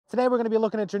Today we're going to be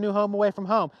looking at your new home away from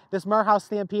home. This Merhow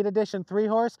Stampede Edition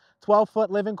 3-horse, 12-foot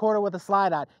living quarter with a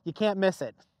slide out. You can't miss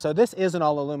it. So this is an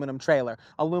all-aluminum trailer.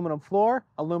 Aluminum floor,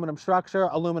 aluminum structure,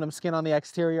 aluminum skin on the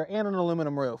exterior, and an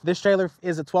aluminum roof. This trailer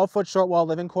is a 12-foot short wall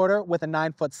living quarter with a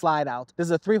 9-foot slide out. This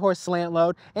is a 3-horse slant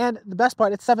load, and the best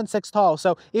part, it's 7'6" tall.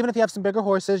 So even if you have some bigger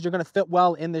horses, you're going to fit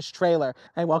well in this trailer.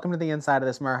 Hey, welcome to the inside of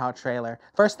this Merhow trailer.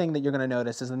 First thing that you're going to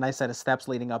notice is a nice set of steps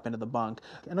leading up into the bunk.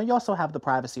 And you also have the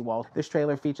privacy wall. This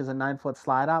trailer features a 9-foot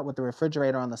slide out with the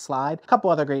refrigerator on the slide. A couple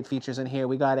other great features in here.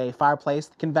 We got a fireplace,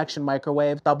 convection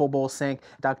microwave, double bowl sink,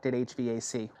 ducted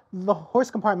HVAC. The horse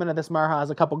compartment of this Merhow has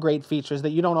a couple great features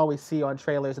that you don't always see on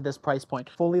trailers at this price point.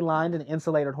 Fully lined and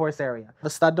insulated horse area. The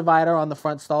stud divider on the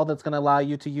front stall that's going to allow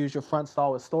you to use your front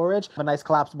stall with storage. A nice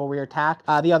collapsible rear tack.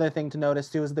 The other thing to notice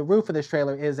too is the roof of this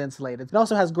trailer is insulated. It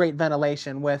also has great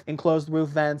ventilation with enclosed roof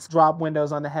vents, drop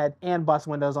windows on the head, and bus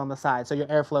windows on the side. So your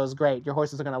airflow is great. Your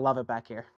horses are going to love it back here.